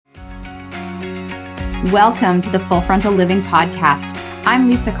Welcome to the Full Frontal Living Podcast. I'm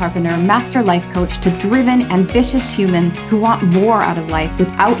Lisa Carpenter, Master Life Coach to driven, ambitious humans who want more out of life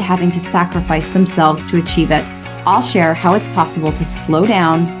without having to sacrifice themselves to achieve it. I'll share how it's possible to slow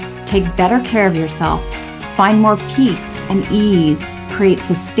down, take better care of yourself, find more peace and ease, create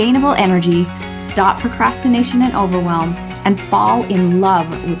sustainable energy, stop procrastination and overwhelm, and fall in love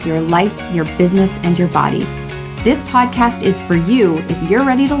with your life, your business, and your body. This podcast is for you if you're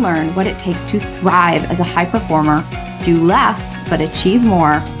ready to learn what it takes to thrive as a high performer, do less but achieve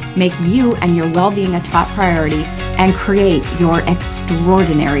more, make you and your well-being a top priority, and create your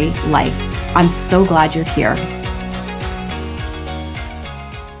extraordinary life. I'm so glad you're here.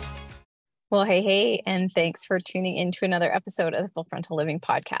 Well, hey, and thanks for tuning into another episode of the Full Frontal Living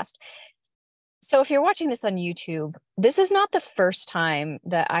Podcast. So if you're watching this on YouTube, this is not the first time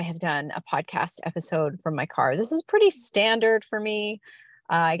that I have done a podcast episode from my car. This is pretty standard for me.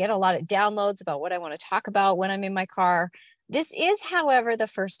 I get a lot of downloads about what I want to talk about when I'm in my car. This is, however, the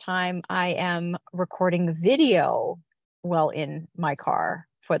first time I am recording video while in my car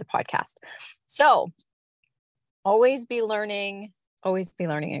for the podcast. So always be learning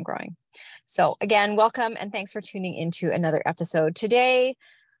and growing. So again, welcome and thanks for tuning into another episode. Today,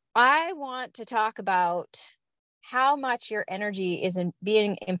 I want to talk about how much your energy is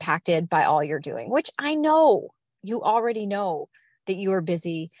being impacted by all you're doing, which I know you already know that you are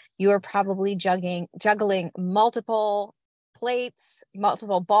busy. You are probably juggling multiple plates,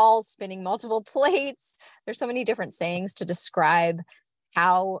 multiple balls, spinning multiple plates. There's so many different sayings to describe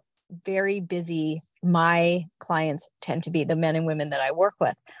how very busy my clients tend to be, the men and women that I work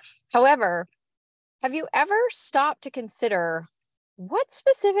with. However, have you ever stopped to consider what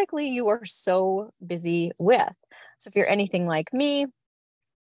specifically you are so busy with? So if you're anything like me,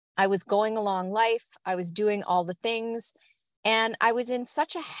 I was going along life, I was doing all the things, and I was in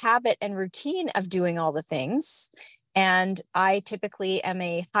such a habit and routine of doing all the things. And I typically am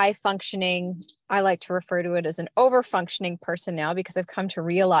a high functioning, I like to refer to it as an over functioning person now, because I've come to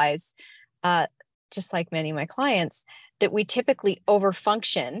realize, just like many of my clients, that we typically over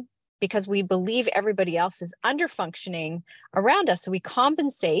function because we believe everybody else is under functioning around us. So we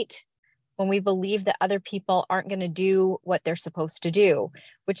compensate when we believe that other people aren't going to do what they're supposed to do,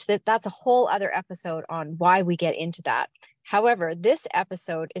 which that's a whole other episode on why we get into that. However, this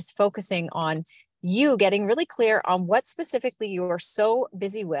episode is focusing on you getting really clear on what specifically you are so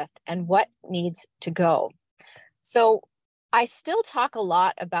busy with and what needs to go. So I still talk a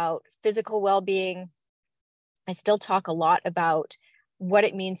lot about physical well-being. I still talk a lot about what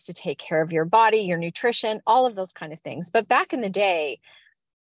it means to take care of your body, your nutrition, all of those kind of things. But back in the day,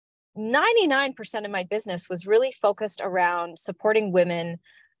 99% of my business was really focused around supporting women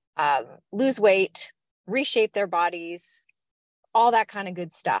lose weight, reshape their bodies, all that kind of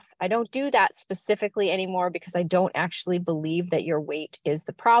good stuff. I don't do that specifically anymore because I don't actually believe that your weight is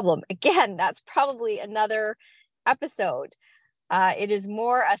the problem. Again, that's probably another episode. It is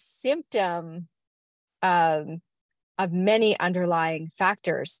more a symptom of many underlying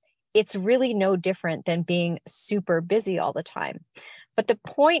factors. It's really no different than being super busy all the time. But the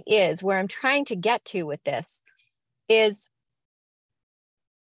point is, where I'm trying to get to with this is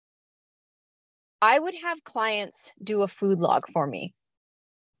I would have clients do a food log for me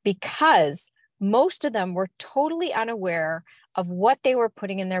because most of them were totally unaware of what they were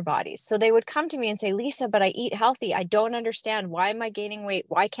putting in their bodies. So they would come to me and say, Lisa, but I eat healthy. I don't understand. Why am I gaining weight?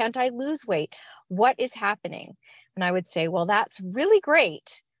 Why can't I lose weight? What is happening? And I would say, well, that's really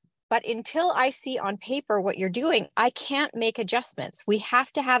great. But until I see on paper what you're doing, I can't make adjustments. We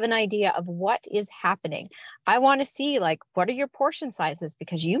have to have an idea of what is happening. I want to see, like, what are your portion sizes?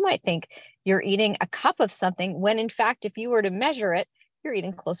 Because you might think you're eating a cup of something when in fact, if you were to measure it, you're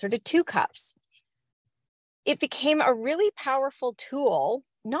eating closer to 2 cups. It became a really powerful tool,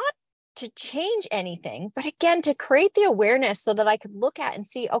 not to change anything, but again, to create the awareness so that I could look at and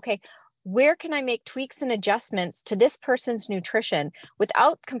see, okay, where can I make tweaks and adjustments to this person's nutrition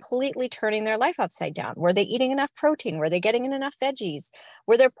without completely turning their life upside down? Were they eating enough protein? Were they getting in enough veggies?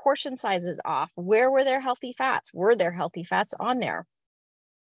 Were their portion sizes off? Where were their healthy fats? Were there healthy fats on there?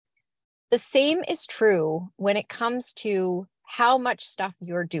 The same is true when it comes to how much stuff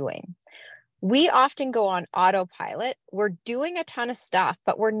you're doing. We often go on autopilot. We're doing a ton of stuff,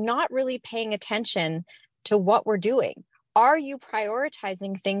 but we're not really paying attention to what we're doing. Are you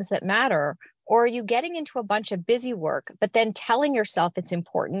prioritizing things that matter? Or are you getting into a bunch of busy work, but then telling yourself it's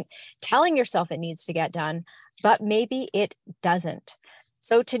important, telling yourself it needs to get done, but maybe it doesn't?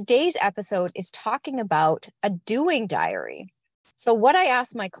 So today's episode is talking about a doing diary. So what I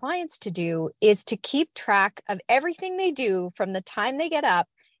ask my clients to do is to keep track of everything they do from the time they get up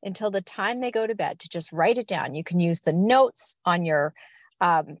until the time they go to bed to just write it down. You can use the notes on your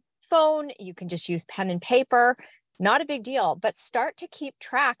phone. You can just use pen and paper. Not a big deal, but start to keep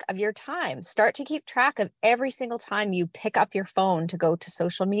track of your time. Start to keep track of every single time you pick up your phone to go to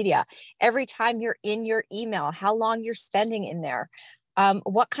social media, every time you're in your email, how long you're spending in there.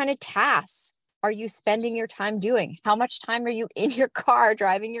 What kind of tasks are you spending your time doing? How much time are you in your car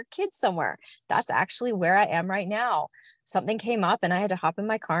driving your kids somewhere? That's actually where I am right now. Something came up and I had to hop in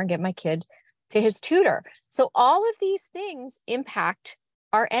my car and get my kid to his tutor. So all of these things impact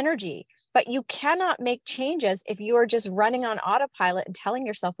our energy. But you cannot make changes if you are just running on autopilot and telling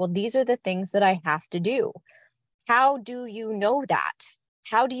yourself, well, these are the things that I have to do. How do you know that?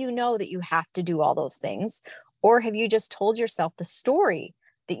 How do you know that you have to do all those things? Or have you just told yourself the story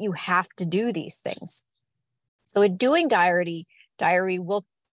that you have to do these things? So a doing diary will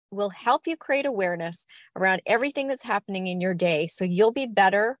help you create awareness around everything that's happening in your day. So you'll be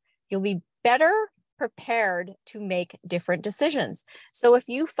better prepared to make different decisions. So if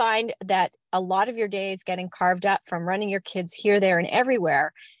you find that a lot of your day is getting carved up from running your kids here, there, and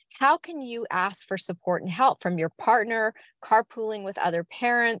everywhere, how can you ask for support and help from your partner, carpooling with other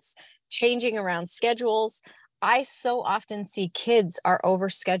parents, changing around schedules? I so often see kids are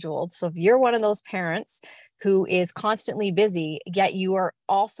overscheduled. So if you're one of those parents who is constantly busy, yet you are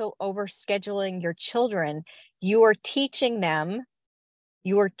also overscheduling your children, you are teaching them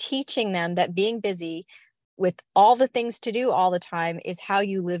that being busy with all the things to do all the time is how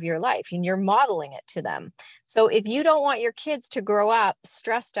you live your life, and you're modeling it to them. So if you don't want your kids to grow up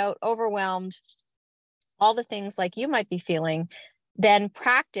stressed out, overwhelmed, all the things like you might be feeling, then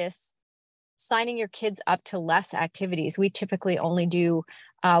practice signing your kids up to less activities. We typically only do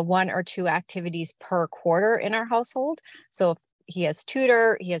 1 or 2 activities per quarter in our household. So if he has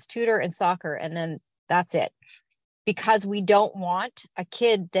tutor and soccer, and then that's it. Because we don't want a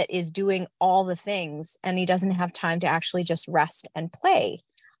kid that is doing all the things and he doesn't have time to actually just rest and play.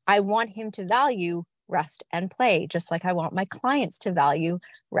 I want him to value rest and play, just like I want my clients to value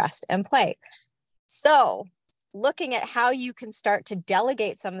rest and play. So looking at how you can start to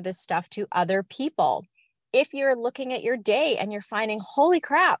delegate some of this stuff to other people. If you're looking at your day and you're finding, holy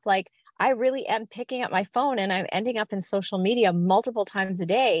crap, like I really am picking up my phone and I'm ending up in social media multiple times a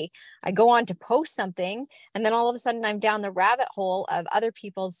day. I go on to post something and then all of a sudden I'm down the rabbit hole of other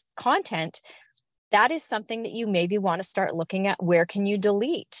people's content. That is something that you maybe want to start looking at. Where can you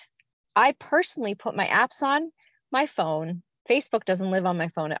delete? I personally put my apps on my phone. Facebook doesn't live on my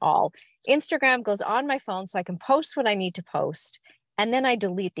phone at all. Instagram goes on my phone so I can post what I need to post. And then I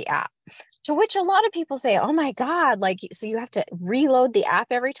delete the app, to which a lot of people say, oh my God, like, so you have to reload the app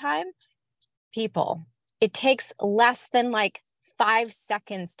every time? People, it takes less than like 5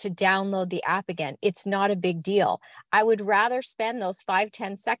 seconds to download the app again. It's not a big deal. I would rather spend those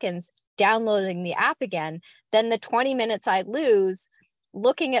 5-10 seconds downloading the app again than the 20 minutes I lose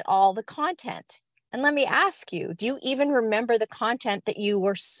looking at all the content. And let me ask you, do you even remember the content that you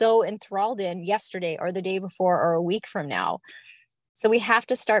were so enthralled in yesterday or the day before or a week from now? So we have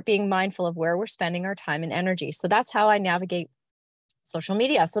to start being mindful of where we're spending our time and energy. So that's how I navigate social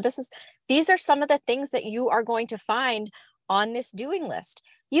media. So these are some of the things that you are going to find on this doing list.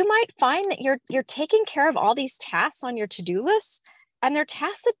 You might find that you're taking care of all these tasks on your to-do list, and they're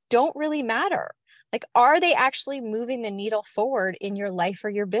tasks that don't really matter. Like, are they actually moving the needle forward in your life or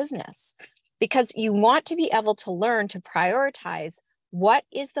your business? Because you want to be able to learn to prioritize what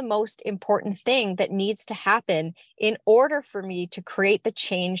is the most important thing that needs to happen in order for me to create the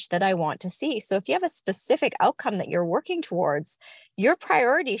change that I want to see. So if you have a specific outcome that you're working towards, your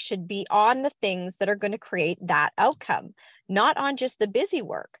priority should be on the things that are going to create that outcome, not on just the busy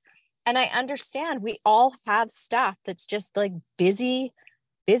work. And I understand we all have stuff that's just like busy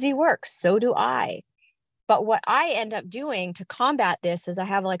work. So do I. But what I end up doing to combat this is I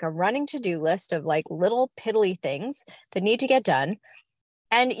have like a running to-do list of like little piddly things that need to get done.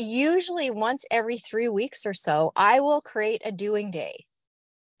 And usually once every 3 weeks or so, I will create a doing day.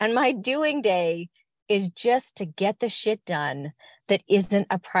 And my doing day is just to get the shit done that isn't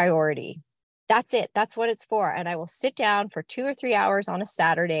a priority. That's it. That's what it's for. And I will sit down for 2 or 3 hours on a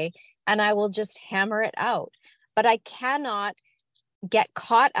Saturday and I will just hammer it out. But I cannot get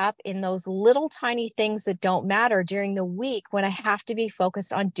caught up in those little tiny things that don't matter during the week when I have to be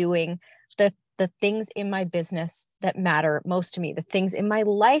focused on doing the things in my business that matter most to me, the things in my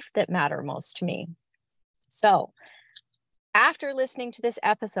life that matter most to me. So after listening to this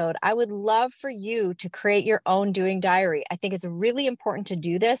episode, I would love for you to create your own doing diary. I think it's really important to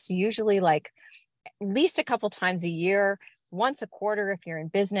do this, usually like at least a couple times a year, once a quarter if you're in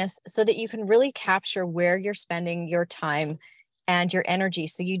business, so that you can really capture where you're spending your time and your energy.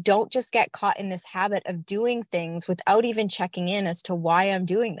 So you don't just get caught in this habit of doing things without even checking in as to why I'm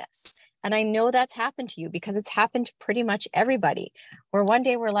doing this. And I know that's happened to you because it's happened to pretty much everybody, where one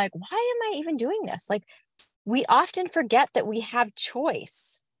day we're like, why am I even doing this? Like, we often forget that we have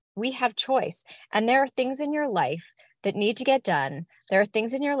choice. We have choice. And there are things in your life that need to get done. There are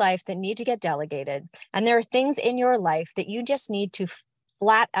things in your life that need to get delegated. And there are things in your life that you just need to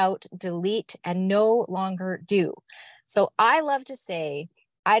flat out delete and no longer do. So I love to say,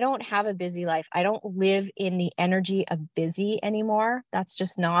 I don't have a busy life. I don't live in the energy of busy anymore. That's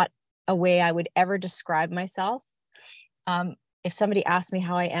just not a way I would ever describe myself. If somebody asks me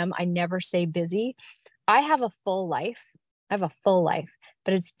how I am, I never say busy. I have a full life. I have a full life,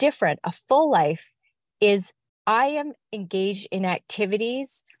 but it's different. A full life is I am engaged in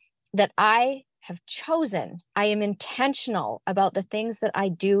activities that I have chosen. I am intentional about the things that I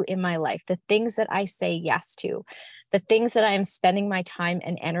do in my life, the things that I say yes to, the things that I am spending my time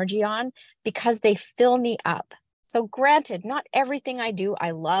and energy on, because they fill me up. So granted, not everything I do,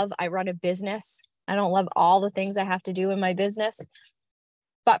 I love. I run a business. I don't love all the things I have to do in my business.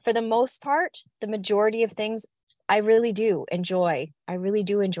 But for the most part, the majority of things I really do enjoy. I really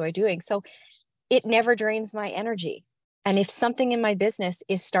do enjoy doing. So it never drains my energy. And if something in my business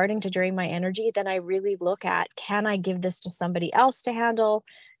is starting to drain my energy, then I really look at, can I give this to somebody else to handle?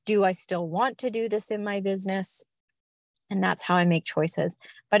 Do I still want to do this in my business? And that's how I make choices.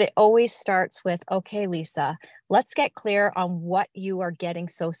 But it always starts with, okay, Lisa, let's get clear on what you are getting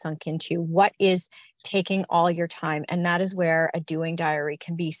so sunk into. What is taking all your time? And that is where a doing diary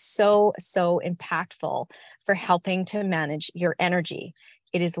can be so, so impactful for helping to manage your energy.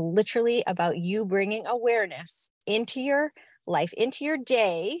 It is literally about you bringing awareness into your life, into your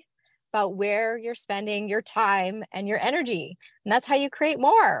day, about where you're spending your time and your energy. And that's how you create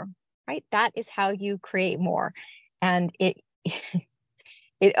more, right? That is how you create more. And it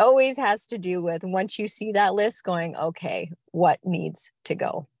always has to do with, once you see that list, going, okay, what needs to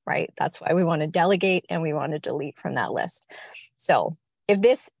go, right? That's why we want to delegate and we want to delete from that list. So if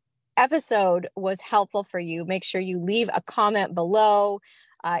this episode was helpful for you, make sure you leave a comment below.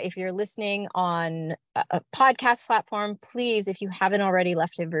 If you're listening on a podcast platform, please, if you haven't already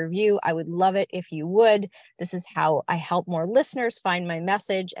left a review, I would love it if you would. This is how I help more listeners find my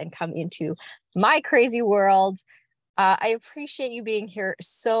message and come into my crazy world. I appreciate you being here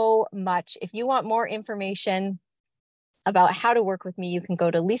so much. If you want more information about how to work with me, you can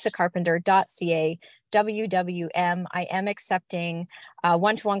go to lisacarpenter.ca, WWM. I am accepting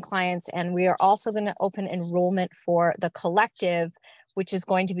one-to-one clients, and we are also going to open enrollment for the collective, which is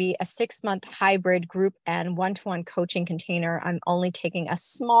going to be a 6-month hybrid group and one-to-one coaching container. I'm only taking a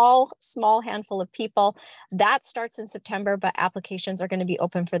small handful of people. That starts in September, but applications are going to be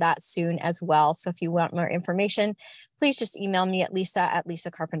open for that soon as well. So if you want more information, please just email me at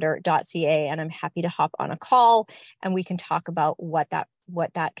lisa@lisacarpenter.ca, and I'm happy to hop on a call and we can talk about what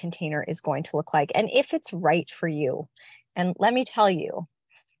that container is going to look like and if it's right for you. And let me tell you,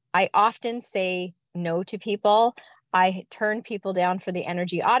 I often say no to people. I turn people down for the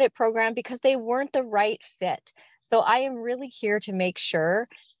energy audit program because they weren't the right fit. So I am really here to make sure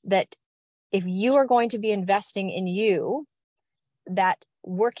that if you are going to be investing in you, that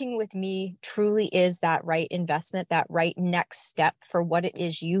working with me truly is that right investment, that right next step for what it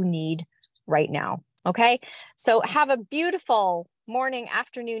is you need right now. Okay. So have a beautiful morning,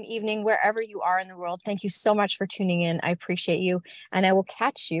 afternoon, evening, wherever you are in the world. Thank you so much for tuning in. I appreciate you. And I will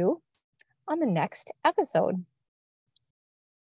catch you on the next episode.